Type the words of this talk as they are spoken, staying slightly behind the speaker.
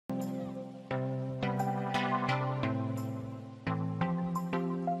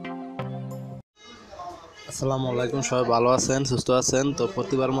আসসালামু আলাইকুম, সবাই ভালো আছেন, সুস্থ আছেন। তো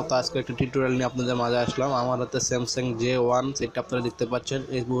প্রতিবার মতো আজকে একটা টিউটোরিয়াল নিয়ে আপনাদের মাঝে আসলাম। আমার হাতে স্যামসাং J1 সেটটা আপনারা দেখতে পাচ্ছেন।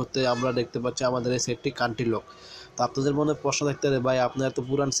 এই মুহূর্তে আমরা দেখতে পাচ্ছি আমাদের এই সেটটি কান্ট্রি লক। তো আপনাদের মনে প্রশ্ন থাকতে পারে, ভাই আপনারা এত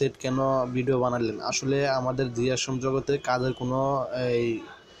পুরান সেট কেন ভিডিও বানালেন? আসলে আমাদের জিএসএম জগতে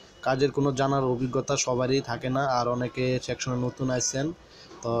কাজের কোনো জানার অভিজ্ঞতা সবারই থাকে না, আর অনেকে সেকশনে নতুন আসছেন।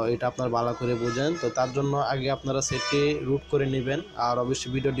 তো এটা আপনারা ভালো করে বোঝেন। তো তার জন্য আগে আপনারা সেটটি রুট করে নেবেন, আর অবশ্যই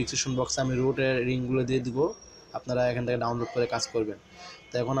ভিডিও ডিসক্রিপশন বক্সে আমি রুটের লিঙ্কগুলো দিয়ে দিব, আপনারা এখান থেকে ডাউনলোড করে কাজ করবেন।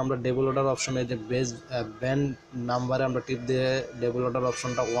 তো এখন আমরা ডেভেলপার অপশনে যে ব্যান্ড নাম্বারে আমরা টিপ দিয়ে ডেভেলপার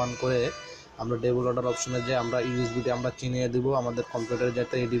অপশনটা অন করে আমরা ডেভেলপার অপশনে যে আমরা ইউএসবিটি আমরা চিনিয়ে দেবো আমাদের কম্পিউটারে,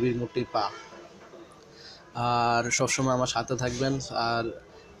 যাতে এডিবির মোডটি পা। আর সবসময় আমার সাথে থাকবেন। আর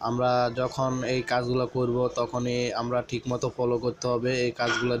আমরা যখন এই কাজগুলো করব তখনই আমরা ঠিকমতো ফলো করতে হবে এই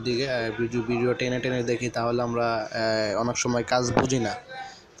কাজগুলোর দিকে। ভিডিও টেনে টেনে দেখি তাহলে আমরা অনেক সময় কাজ বুঝি না।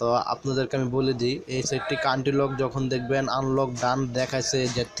 তো আপনাদেরকে আমি বলে দিই, এই সেটটি কান্ট্রি লক যখন দেখবেন আনলক ডান দেখাচ্ছে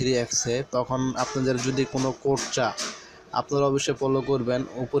Z3X তখন আপনাদের যদি কোনো কোড আপনারা অবশ্যই ফলো করবেন।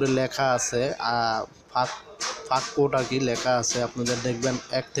 উপরে লেখা আছে ফাঁক কোড আর কি লেখা আছে, আপনাদের দেখবেন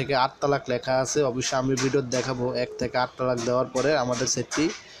 1 থেকে 8 তালাক লেখা আছে। অবশ্যই আমি ভিডিও দেখাবো 1 থেকে 8 তালাক দেওয়ার পরে আমাদের সেটটি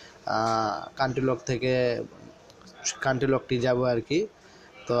কান্ট্রি লকটি যাবো আর কি।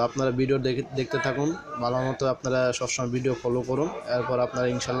 তো আপনারা ভিডিও দেখতে থাকুন ভালো মতো, আপনারা সবসময় ভিডিও ফলো করুন, এরপর আপনারা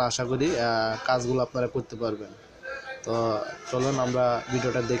ইনশাল্লাহ আশা করি কাজগুলো আপনারা করতে পারবেন। তো চলুন আমরা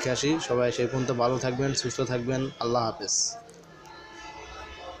ভিডিওটা দেখে আসি। সবাই সেই পর্যন্ত ভালো থাকবেন, সুস্থ থাকবেন। আল্লাহ হাফেজ।